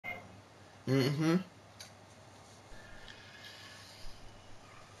Mm-hmm.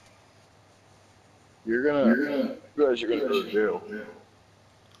 You realize you're gonna go to jail.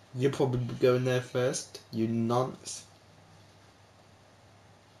 You'll probably be going there first, you nonce.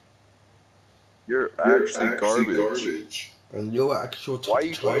 You're actually garbage. And you're actual Why are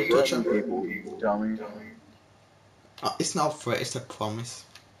you threatening toucher. people, you dummy? It's not a threat, it's a promise.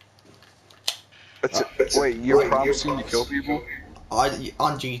 That's it. Wait, you're promising to kill people? On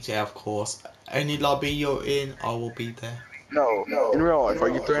GTA, of course. Any lobby you're in, I will be there. No. In real life, are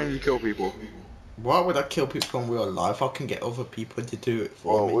you threatening to kill people? Why would I kill people in real life? I can get other people to do it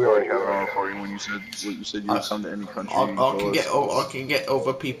for Well, me. we already have it on recording when you said what you said you would come to any country and kill us. I can get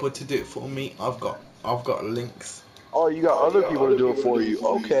other people to do it for me. I've got links. Oh, you got other people to do it for you.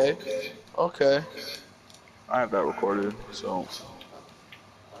 Okay. Okay. I have that recorded, so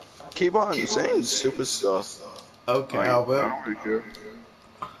keep on saying stupid stuff. Okay, Like, I I will. don't really care.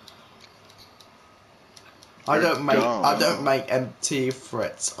 I You're dumb. don't make empty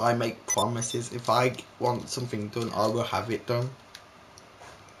threats. I make promises. If I want something done, I will have it done.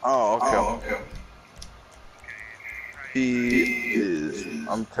 Oh, okay. He is.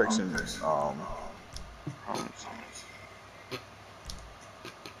 I'm texting. Um,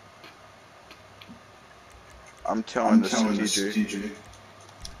 I'm telling this to TJ.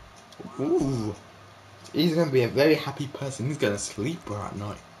 Ooh, he's gonna be a very happy person. He's gonna sleep at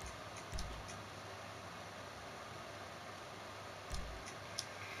night.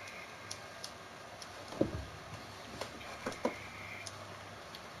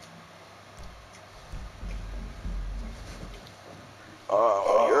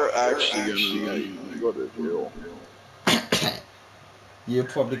 You're actually gonna go to jail. You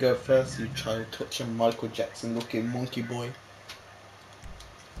probably go first. You try to touch a Michael Jackson looking monkey boy.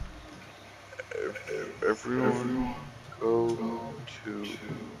 Everyone go to